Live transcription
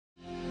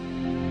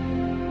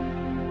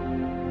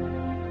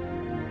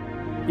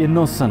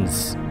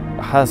Innocence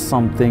has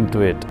something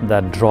to it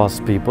that draws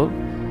people.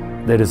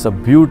 There is a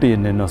beauty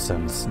in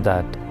innocence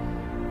that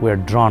we're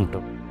drawn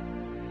to.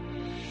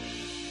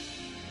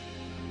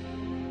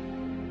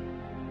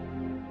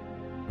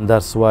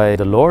 That's why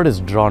the Lord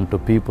is drawn to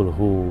people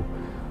who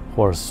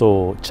are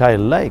so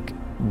childlike,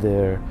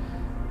 their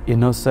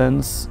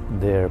innocence,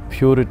 their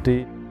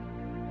purity.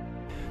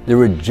 The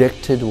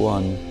rejected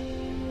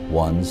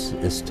ones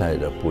is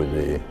tied up with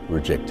the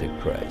rejected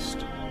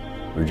Christ.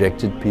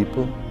 Rejected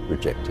people,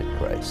 rejected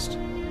Christ.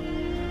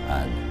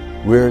 And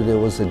where there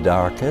was the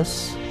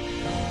darkest,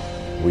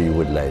 we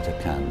would light a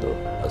candle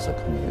as a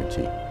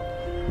community.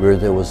 Where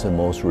there was the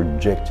most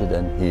rejected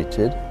and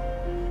hated,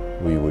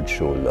 we would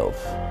show love.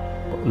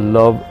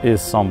 Love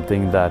is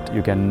something that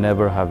you can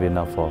never have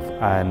enough of,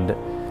 and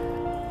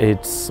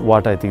it's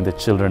what I think the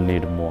children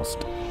need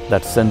most.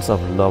 That sense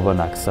of love and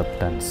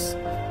acceptance,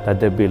 that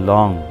they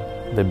belong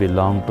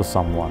to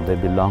someone, they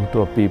belong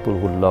to a people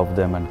who love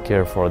them and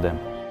care for them.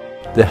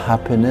 The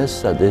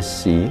happiness that they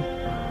see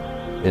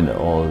in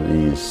all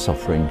these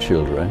suffering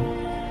children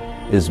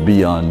is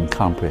beyond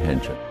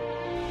comprehension.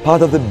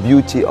 Part of the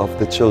beauty of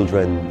the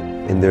children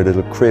in their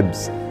little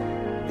cribs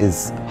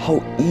is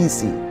how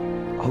easy,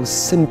 how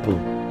simple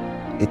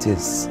it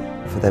is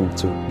for them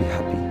to be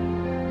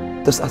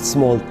happy. Just a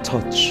small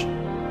touch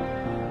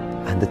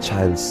and the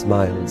child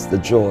smiles, the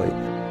joy.